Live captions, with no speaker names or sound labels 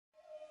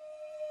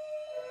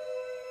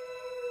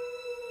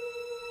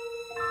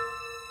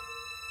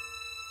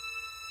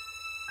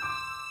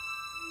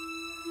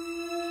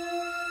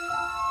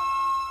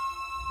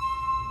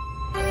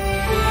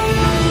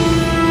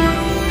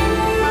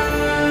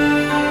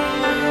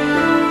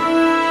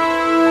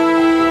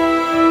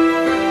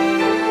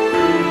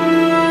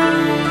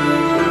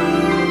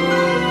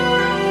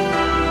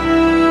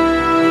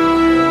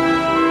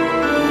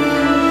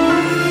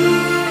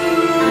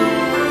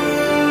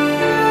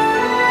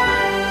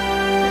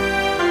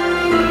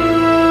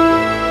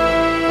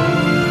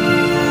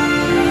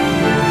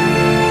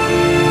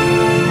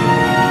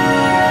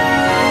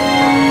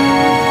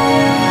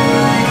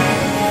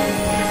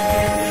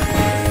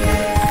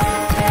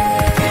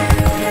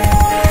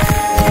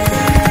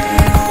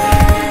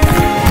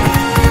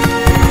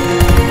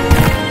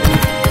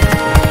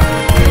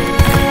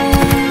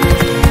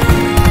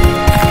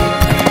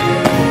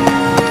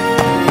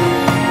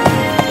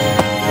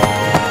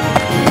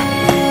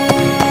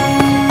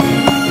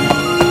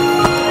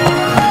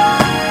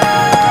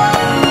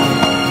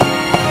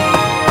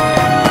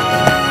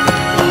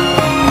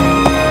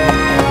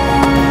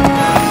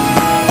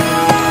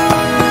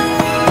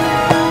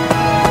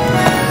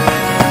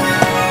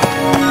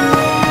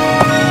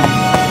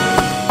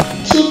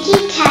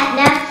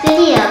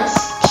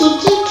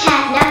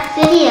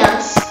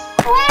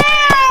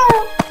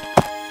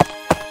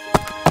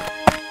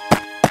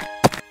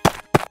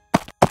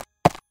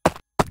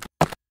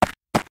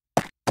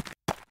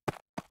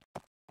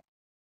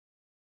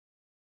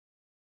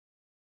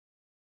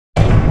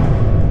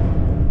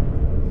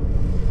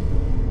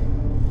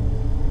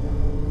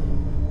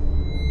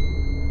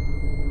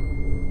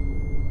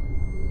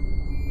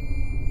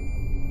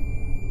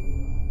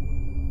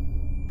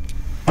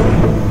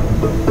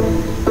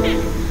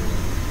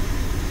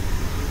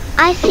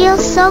I feel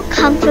so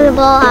comfortable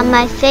on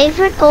my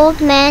favorite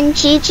old man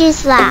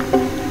Gigi's lap.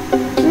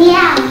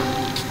 Meow.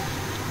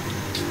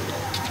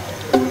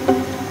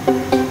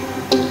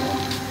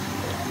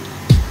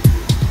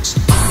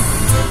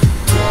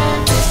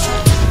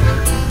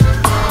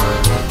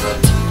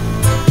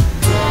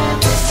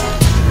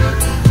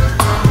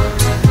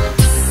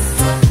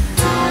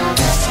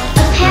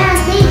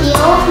 Apparently the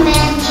old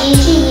man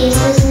Gigi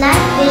uses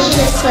night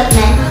vision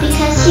equipment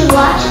because he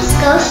watches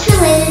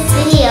ghost-related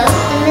videos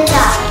in the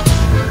dark.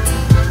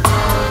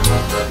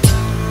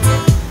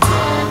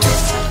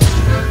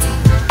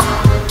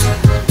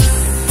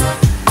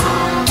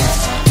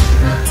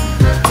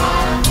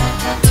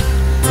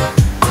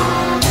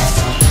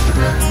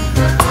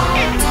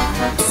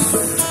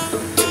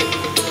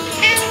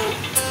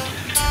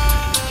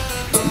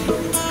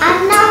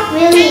 I'm not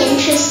really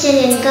interested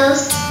in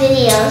ghost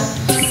videos,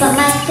 but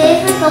my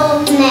favorite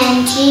old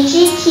man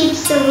Gigi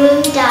keeps the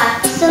room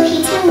dark so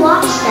he can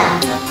watch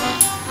them.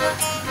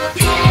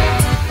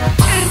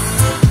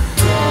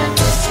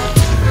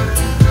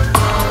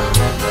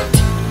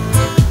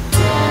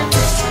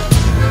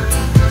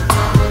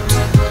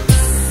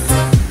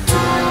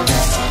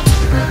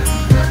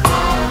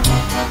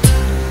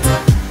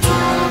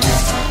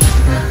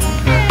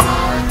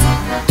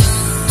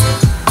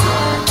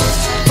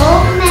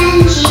 Old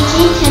man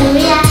Gigi can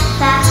react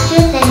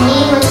faster than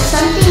me when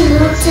something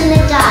moves in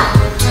the dark,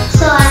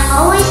 so I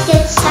always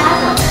get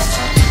startled.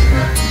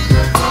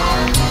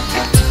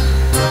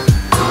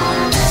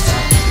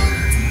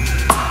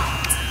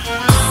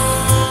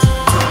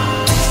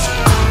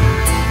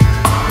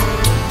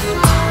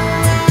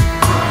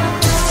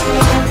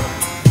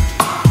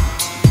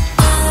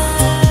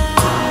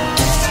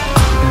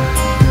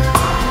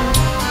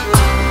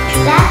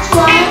 That's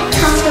why it's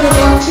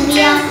comfortable to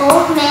be on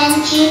old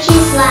man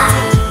Gigi's lap.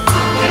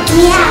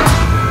 Meow.